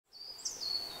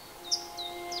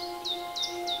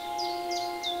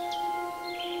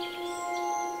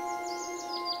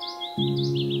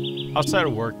Outside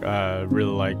of work, I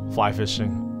really like fly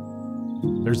fishing.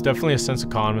 There's definitely a sense of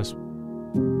calmness.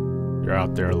 You're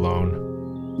out there alone.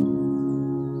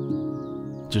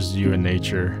 Just you and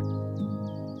nature.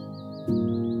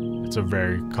 It's a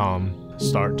very calm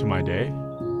start to my day.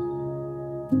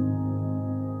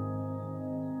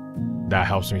 That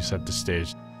helps me set the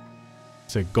stage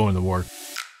to go into work,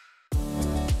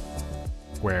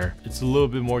 where it's a little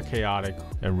bit more chaotic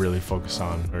and really focus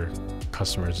on our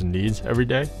customers' needs every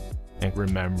day and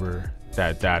remember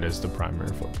that that is the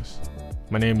primary focus.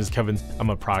 My name is Kevin. I'm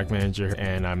a product manager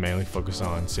and I mainly focus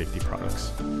on safety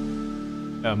products.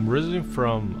 I'm originally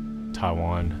from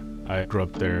Taiwan. I grew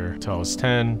up there till I was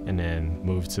 10 and then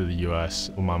moved to the US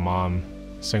with my mom,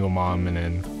 single mom, and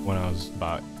then when I was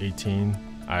about 18,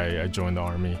 I joined the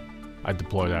Army. I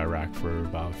deployed to Iraq for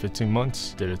about 15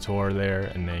 months, did a tour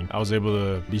there, and then I was able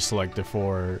to be selected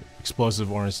for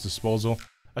explosive ordnance disposal.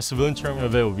 A civilian term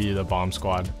of it would be the bomb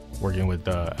squad, working with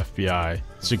the FBI,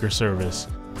 Secret Service,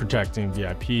 protecting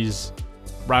VIPs.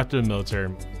 Right after the military,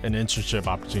 an internship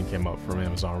opportunity came up from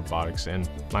Amazon Robotics, and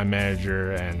my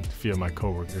manager and a few of my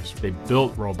coworkers, they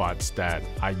built robots that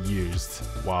I used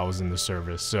while I was in the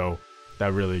service. So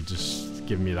that really just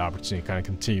gave me the opportunity to kind of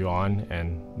continue on,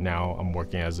 and now I'm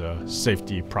working as a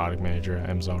safety product manager at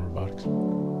Amazon Robotics.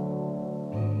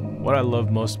 What I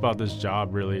love most about this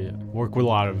job, really, work with a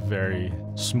lot of very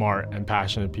smart and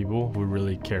passionate people who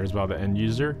really cares about the end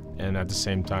user, and at the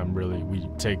same time, really, we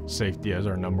take safety as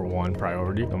our #1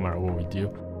 priority, no matter what we do.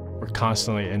 We're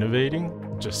constantly innovating.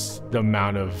 Just the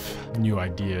amount of new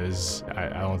ideas,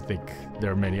 I don't think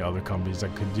there are many other companies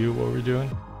that could do what we're doing.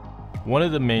 One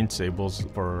of the main staples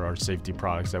for our safety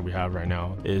products that we have right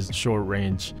now is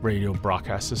short-range radio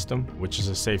broadcast system, which is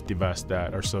a safety vest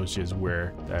that our associates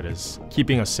wear that is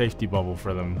keeping a safety bubble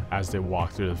for them as they walk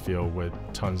through the field with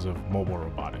tons of mobile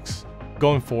robotics.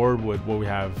 Going forward with what we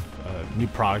have new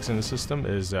products in the system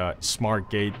is a smart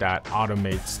gate that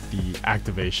automates the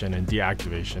activation and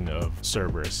deactivation of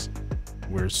Cerberus.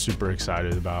 We're super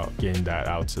excited about getting that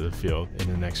out to the field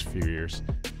in the next few years.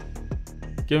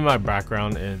 Given my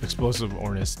background in explosive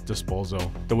ordnance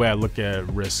disposal, the way I look at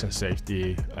risk and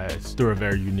safety is through a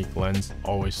very unique lens,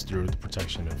 always through the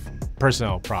protection of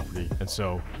personnel property. And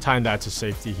so tying that to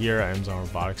safety here at Amazon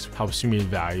Robotics helps me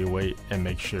evaluate and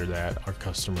make sure that our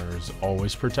customer is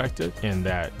always protected and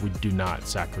that we do not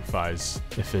sacrifice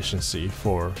efficiency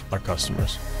for our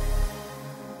customers.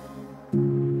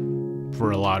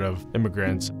 For a lot of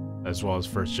immigrants, as well as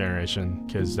first-generation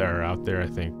kids that are out there, I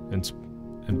think it's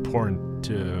important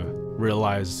to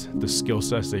realize the skill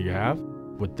sets that you have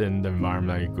within the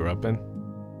environment that you grew up in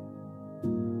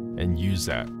and use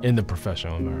that in the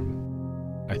professional environment.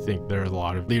 I think there are a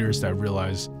lot of leaders that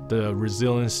realize the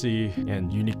resiliency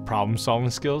and unique problem-solving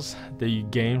skills that you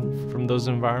gain from those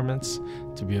environments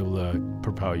to be able to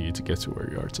propel you to get to where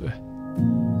you are today.